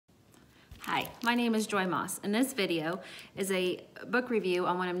Hi, my name is Joy Moss, and this video is a book review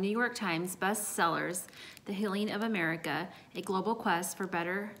on one of New York Times bestsellers, The Healing of America, A Global Quest for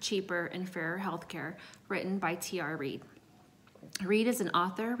Better, Cheaper, and Fairer Healthcare, written by T.R. Reid. Reid is an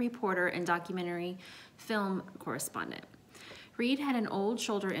author, reporter, and documentary film correspondent. Reid had an old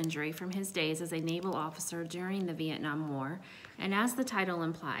shoulder injury from his days as a naval officer during the Vietnam War, and as the title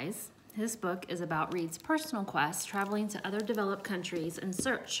implies, his book is about Reid's personal quest traveling to other developed countries in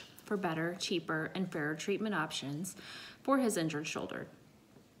search for better, cheaper, and fairer treatment options for his injured shoulder.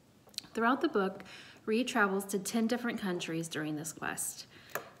 Throughout the book, Reid travels to 10 different countries during this quest.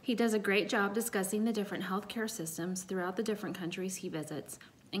 He does a great job discussing the different healthcare systems throughout the different countries he visits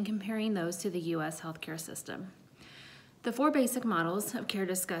and comparing those to the U.S. healthcare system. The 4 basic models of care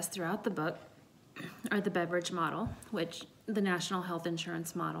discussed throughout the book are the beverage model, which the National Health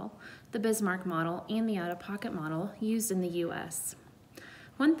Insurance model, the Bismarck model, and the out-of-pocket model used in the U.S.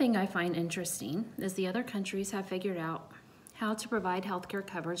 One thing I find interesting is the other countries have figured out how to provide healthcare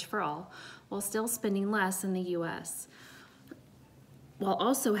coverage for all while still spending less than the U.S., while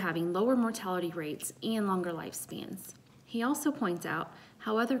also having lower mortality rates and longer lifespans. He also points out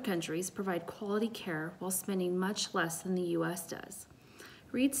how other countries provide quality care while spending much less than the U.S. does.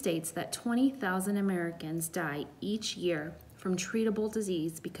 Reid states that 20,000 Americans die each year from treatable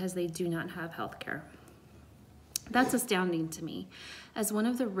disease because they do not have health care. That's astounding to me. As one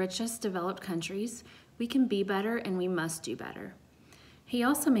of the richest developed countries, we can be better and we must do better. He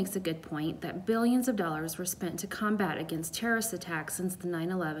also makes a good point that billions of dollars were spent to combat against terrorist attacks since the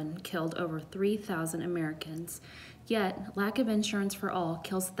 9/11 killed over 3,000 Americans. Yet, lack of insurance for all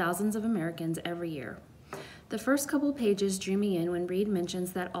kills thousands of Americans every year. The first couple pages drew me in when Reid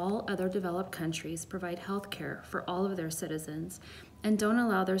mentions that all other developed countries provide health care for all of their citizens and don't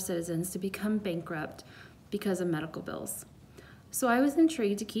allow their citizens to become bankrupt because of medical bills. So I was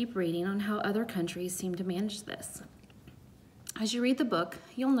intrigued to keep reading on how other countries seem to manage this. As you read the book,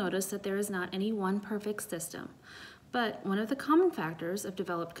 you'll notice that there is not any one perfect system, but one of the common factors of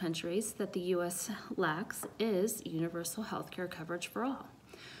developed countries that the U.S. lacks is universal health care coverage for all.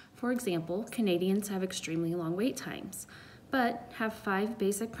 For example, Canadians have extremely long wait times, but have 5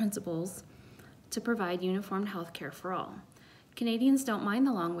 basic principles to provide uniform health care for all. Canadians don't mind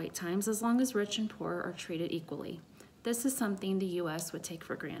the long wait times as long as rich and poor are treated equally. This is something the U.S. would take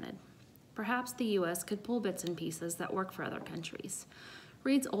for granted. Perhaps the U.S. could pull bits and pieces that work for other countries.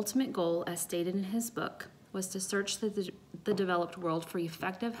 Reid's ultimate goal, as stated in his book, was to search the developed world for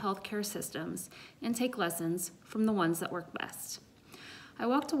effective healthcare systems and take lessons from the ones that work best. I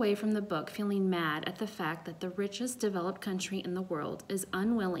walked away from the book feeling mad at the fact that the richest developed country in the world is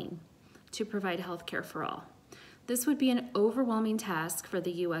unwilling to provide healthcare for all. This would be an overwhelming task for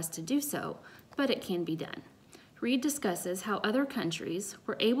the U.S. to do so, but it can be done. Reid discusses how other countries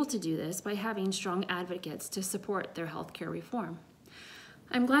were able to do this by having strong advocates to support their healthcare reform.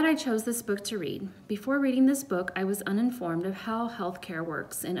 I'm glad I chose this book to read. Before reading this book, I was uninformed of how healthcare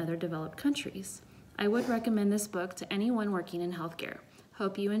works in other developed countries. I would recommend this book to anyone working in healthcare.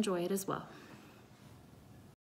 Hope you enjoy it as well.